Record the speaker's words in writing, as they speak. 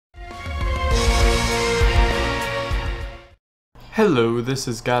Hello, this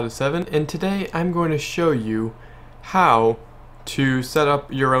is God7, and today I'm going to show you how to set up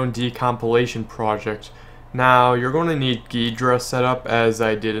your own decompilation project. Now, you're going to need Ghidra set up as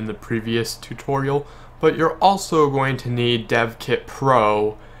I did in the previous tutorial, but you're also going to need DevKit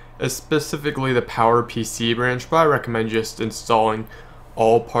Pro, specifically the PowerPC branch, but I recommend just installing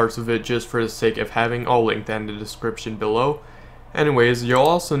all parts of it just for the sake of having. I'll link that in the description below. Anyways, you'll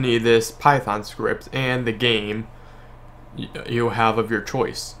also need this Python script and the game you have of your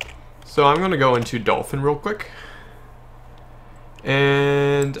choice. So I'm going to go into Dolphin real quick,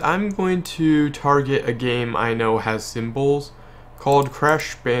 and I'm going to target a game I know has symbols called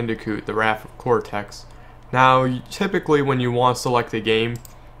Crash Bandicoot: The Wrath of Cortex. Now, typically when you want to select a game,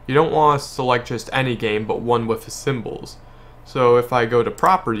 you don't want to select just any game but one with the symbols. So if I go to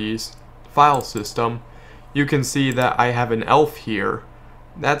Properties, File System, you can see that I have an elf here.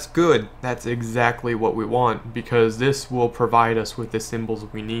 That's good. That's exactly what we want, because this will provide us with the symbols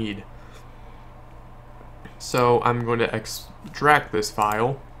we need. So I'm going to extract this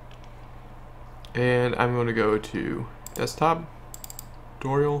file, and I'm going to go to Desktop,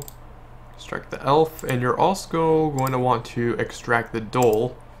 Tutorial, extract the elf, and you're also going to want to extract the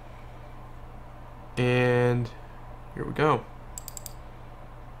dol. And here we go.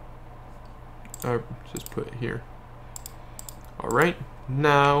 Just put it here. Alright.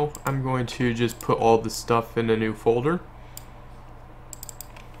 Now I'm going to just put all the stuff in a new folder.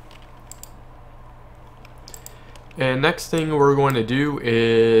 And next thing we're going to do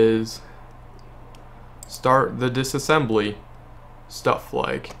is start the disassembly. Stuff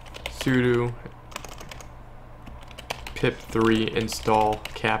like sudo pip3 install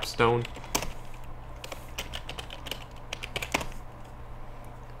capstone,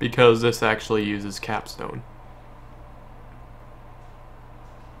 because this actually uses capstone.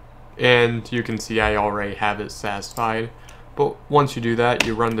 And you can see I already have it satisfied. But once you do that,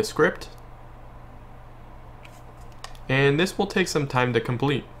 you run the script, and this will take some time to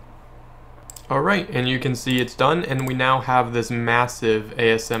complete. Alright, and you can see it's done, and we now have this massive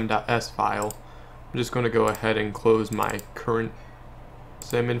asm.s file. I'm just going to go ahead and close my current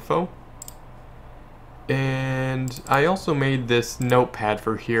SIM-info. And I also made this notepad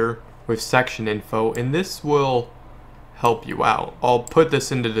for here with section info, and this will help you out. I'll put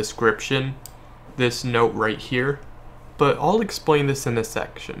this in the description, this note right here, but I'll explain this in a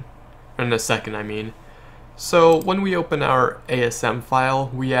second, I mean. So when we open our ASM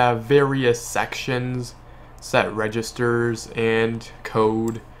file, we have various sections, set registers, and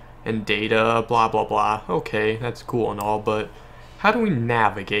code, and data, blah blah blah. Okay, that's cool and all, but how do we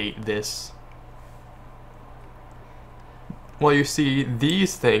navigate this? Well, you see,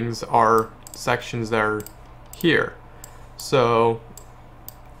 these things are sections that are here. So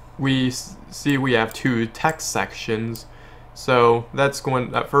we see we have two text sections. So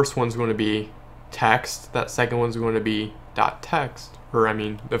that first one's going to be text. That second one's going to be .text, or I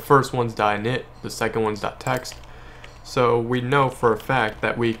mean, the first one's .init, the second one's .text. So we know for a fact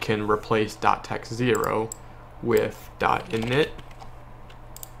that we can replace .text0 with .init,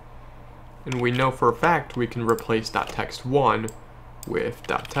 and we know for a fact we can replace .text1 with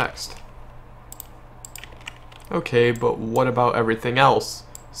 .text. Okay, but what about everything else?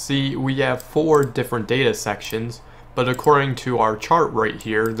 See, we have 4 different data sections, but according to our chart right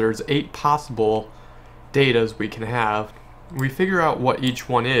here, there's 8 possible datas we can have. We figure out what each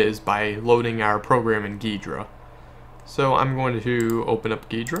one is by loading our program in Ghidra. So I'm going to open up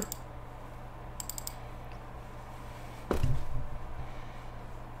Ghidra.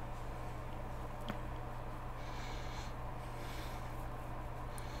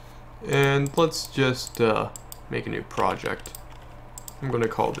 And let's just make a new project. I'm going to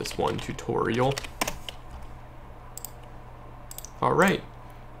call this one tutorial. Alright,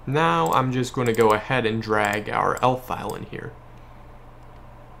 now I'm just going to go ahead and drag our elf file in here.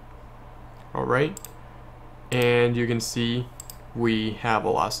 Alright, and you can see we have a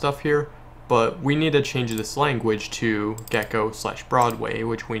lot of stuff here, but we need to change this language to Gecko/Broadway,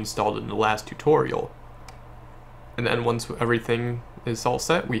 which we installed in the last tutorial. And then once everything is all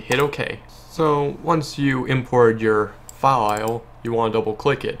set, we hit OK. So once you import your file, you want to double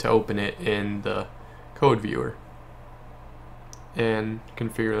click it to open it in the code viewer. And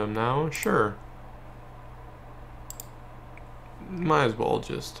configure them now? Sure. Might as well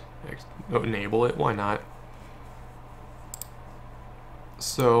just enable it, why not?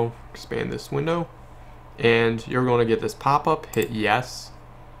 So expand this window, and you're going to get this pop-up, hit yes,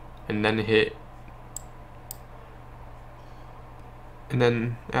 and then hit, and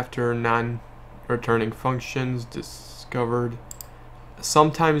then after non-returning functions discovered,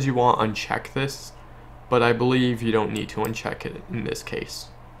 sometimes you want to uncheck this, but I believe you don't need to uncheck it in this case.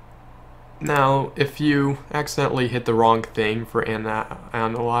 Now, if you accidentally hit the wrong thing for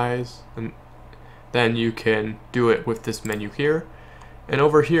analyze, then you can do it with this menu here. And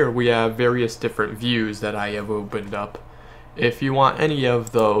over here we have various different views that I have opened up. If you want any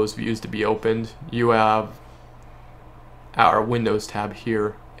of those views to be opened, you have our Windows tab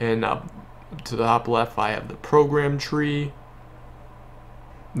here, and to the top left I have the program tree,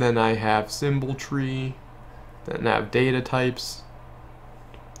 then I have symbol tree, then I have data types,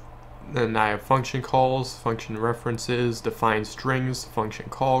 then I have function calls, function references, defined strings, function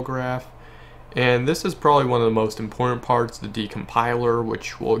call graph, and this is probably one of the most important parts, the decompiler,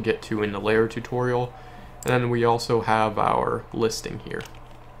 which we'll get to in the later tutorial. And then we also have our listing here.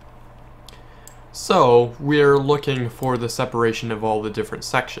 So we're looking for the separation of all the different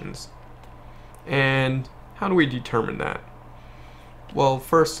sections. And how do we determine that? Well,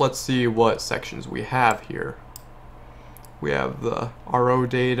 first let's see what sections we have here. We have the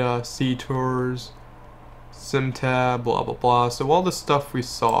RODATA, CTORS, SymTab, blah blah blah. So all the stuff we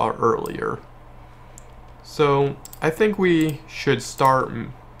saw earlier. So I think we should start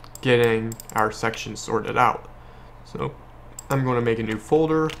getting our sections sorted out. So I'm going to make a new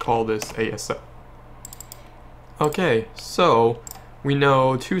folder, call this ASM. Okay, so we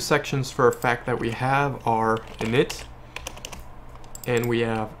know two sections for a fact that we have are INIT and we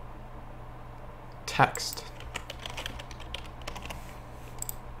have text.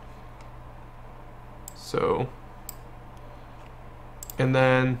 So, and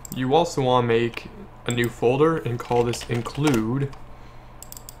then you also want to make a new folder and call this include,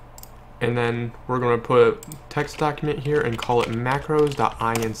 and then we're going to put a text document here and call it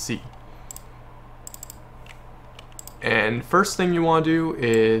macros.inc. And first thing you want to do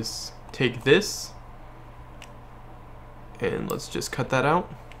is take this and let's just cut that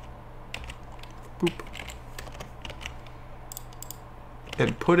out. Boop.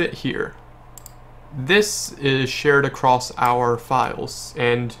 And put it here. This is shared across our files,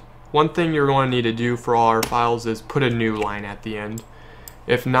 and one thing you're going to need to do for all our files is put a new line at the end.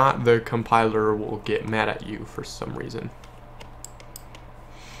 If not, the compiler will get mad at you for some reason.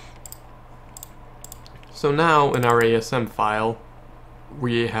 So now in our ASM file,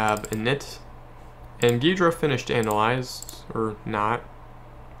 we have init, and Ghidra finished analyzed, or not.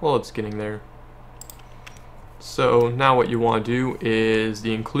 Well, it's getting there. So now what you want to do is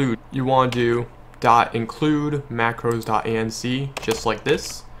the include. You want to do .include macros.anc, just like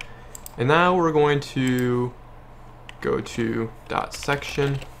this. And now we're going to go to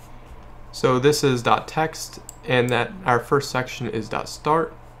 .section. So this is .text, and that our first section is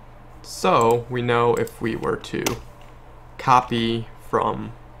 .start. So we know if we were to copy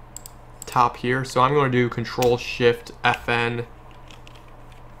from top here, so I'm going to do Control-Shift-FN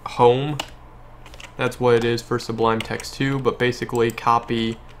home. That's what it is for Sublime Text 2, but basically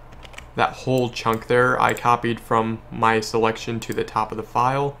copy that whole chunk there. I copied from my selection to the top of the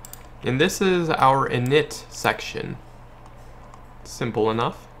file. And this is our init section. Simple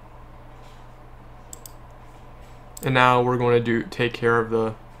enough. And now we're going to take care of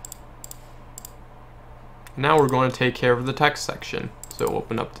the text section. So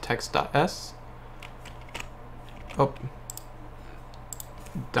open up the text.s.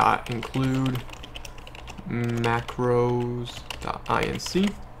 .include macros.inc.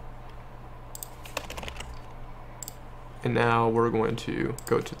 And now we're going to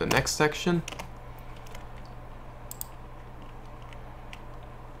go to the next section.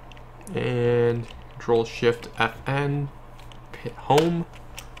 And Control-Shift-FN, hit home.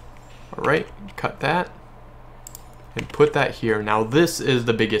 Alright, cut that. And put that here. Now this is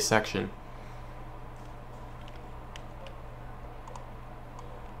the biggest section.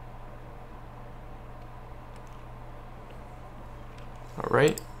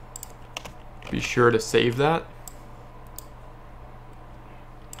 Alright. Be sure to save that.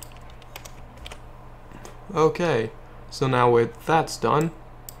 Okay, so now with that's done,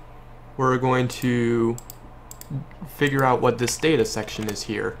 we're going to figure out what this data section is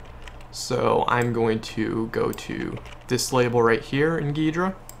here. So I'm going to go to this label right here in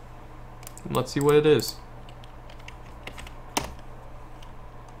Ghidra, and let's see what it is.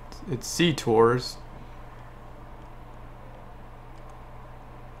 It's CTORS.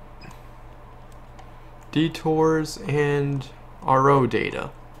 DTORS and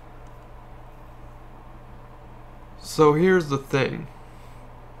RODATA. So here's the thing.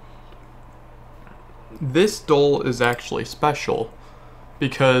 This DOL is actually special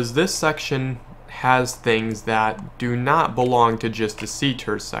because this section has things that do not belong to just the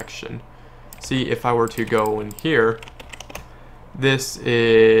CTORS section. See, if I were to go in here this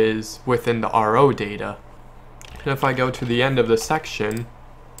is within the RODATA. And if I go to the end of the section,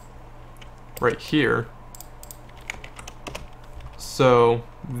 right here, so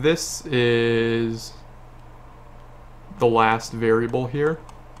this is the last variable here,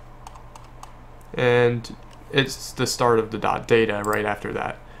 and it's the start of the .data right after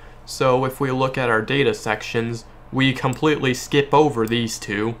that. So if we look at our data sections, we completely skip over these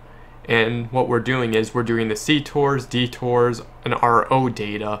two, and what we're doing is we're doing the CTORS, DTORS, and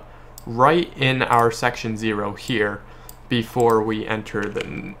ROData right in our section 0 here before we enter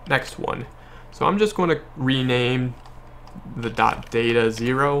the next one. So I'm just going to rename the .data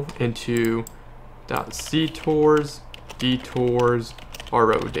 0 into .CTORS, DTORS,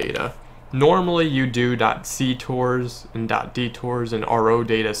 ROData. Normally you do .CTORS and .DTORS and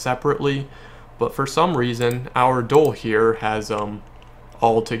ROData separately, but for some reason our DOL here has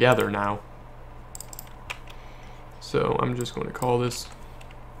all together now. So I'm just going to call this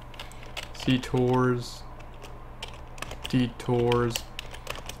CTORS, DTORS,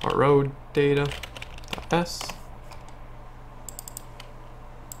 ROData.s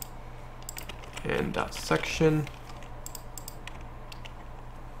and .section.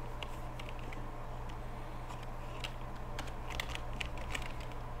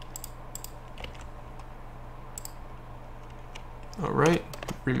 Alright,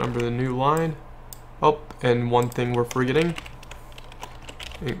 remember the new line. Oh, and one thing we're forgetting.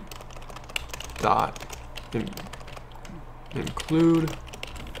 Include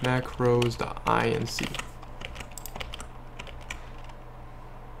macros.inc.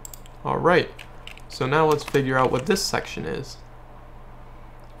 Alright, so now let's figure out what this section is.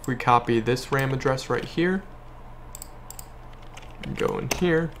 If we copy this RAM address right here, and go in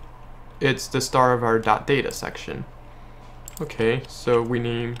here, it's the start of our .data section. Okay, so we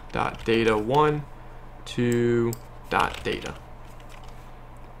name .data1 to .data.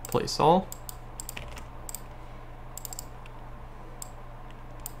 Place all.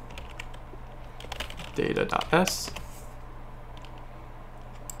 Data.s.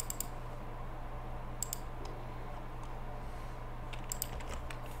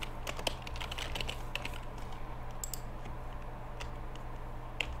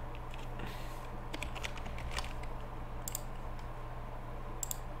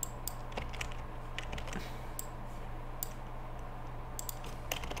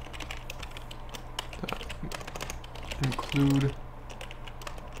 Include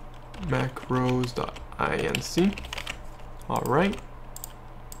macros.inc. Alright.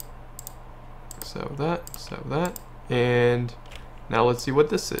 So that. And now let's see what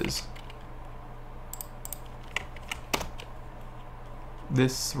this is.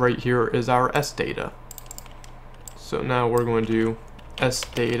 This right here is our SDATA. So now we're going to do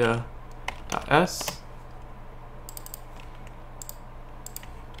SDATA.s.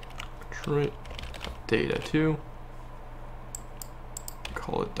 Data2.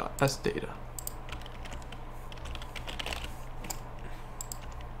 Call it .sdata.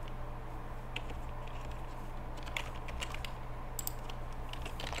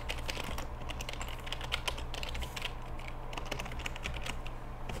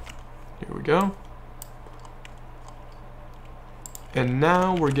 Here we go. And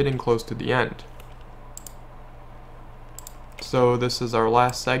now we're getting close to the end. So this is our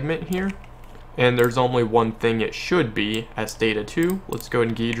last segment here. And there's only one thing it should be, SDATA2. Let's go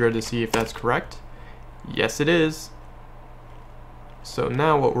in Ghidra to see if that's correct. Yes, it is. So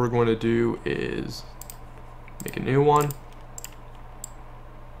now what we're going to do is make a new one.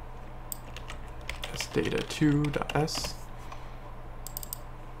 SDATA2.s.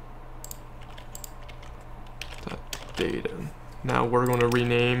 .data. Now we're going to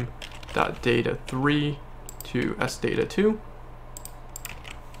rename .data3 to SDATA2.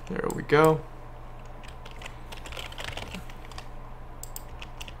 There we go.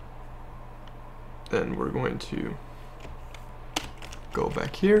 Then we're going to go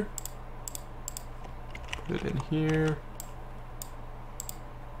back here, put it in here,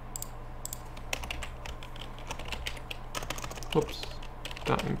 whoops,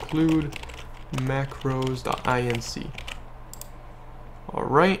 .include macros.inc.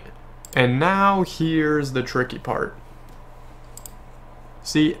 Alright, and now here's the tricky part.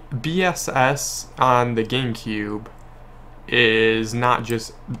 See, BSS on the GameCube is not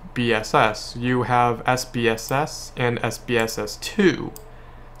just BSS. You have SBSS and SBSS2.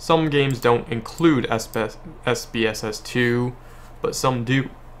 Some games don't include SBSS2, but some do.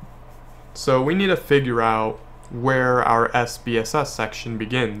 So we need to figure out where our SBSS section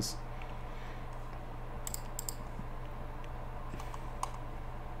begins.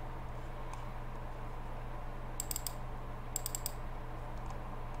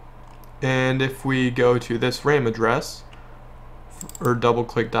 And if we go to this RAM address, or double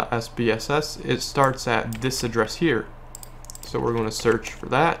click .sbss, it starts at this address here. So we're going to search for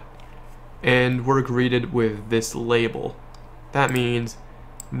that, and we're greeted with this label. That means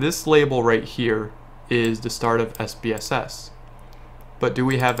this label right here is the start of SBSS. But do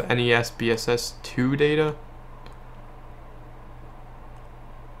we have any SBSS2 data?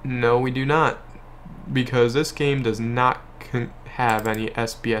 No, we do not, because this game does not have any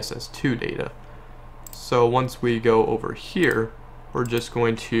SBSS2 data. So once we go over here, we're just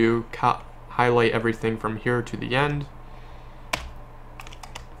going to highlight everything from here to the end.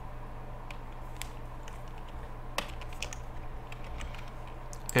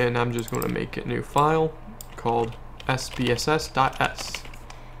 And I'm just going to make a new file called sbss.s.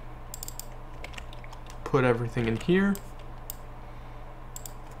 Put everything in here,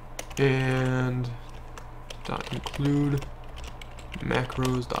 and .include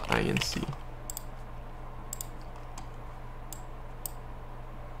macros.inc.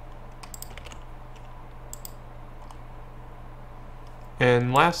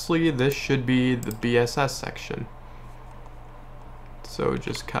 And lastly, this should be the BSS section. So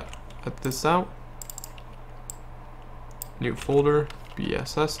just cut this out. New folder,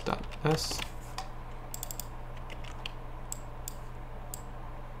 bss.s.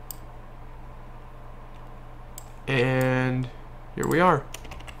 And here we are.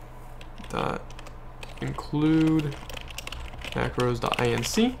 Include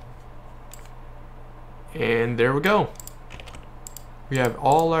macros.inc. And there we go. We have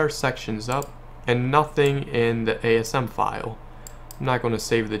all our sections up and nothing in the ASM file. I'm not going to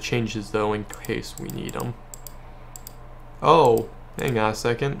save the changes though in case we need them. Oh, hang on a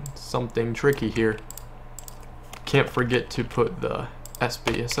second. Something tricky here. Can't forget to put the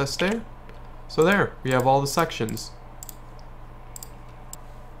SBSS there. So there, we have all the sections.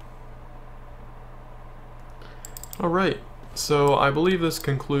 Alright, so I believe this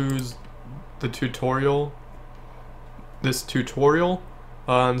concludes the tutorial. This tutorial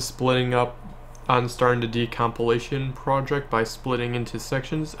on starting the decompilation project by splitting into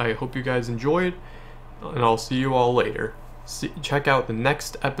sections. I hope you guys enjoyed, and I'll see you all later. Check out the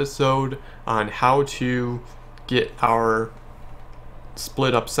next episode on how to get our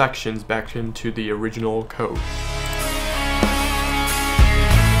split up sections back into the original code.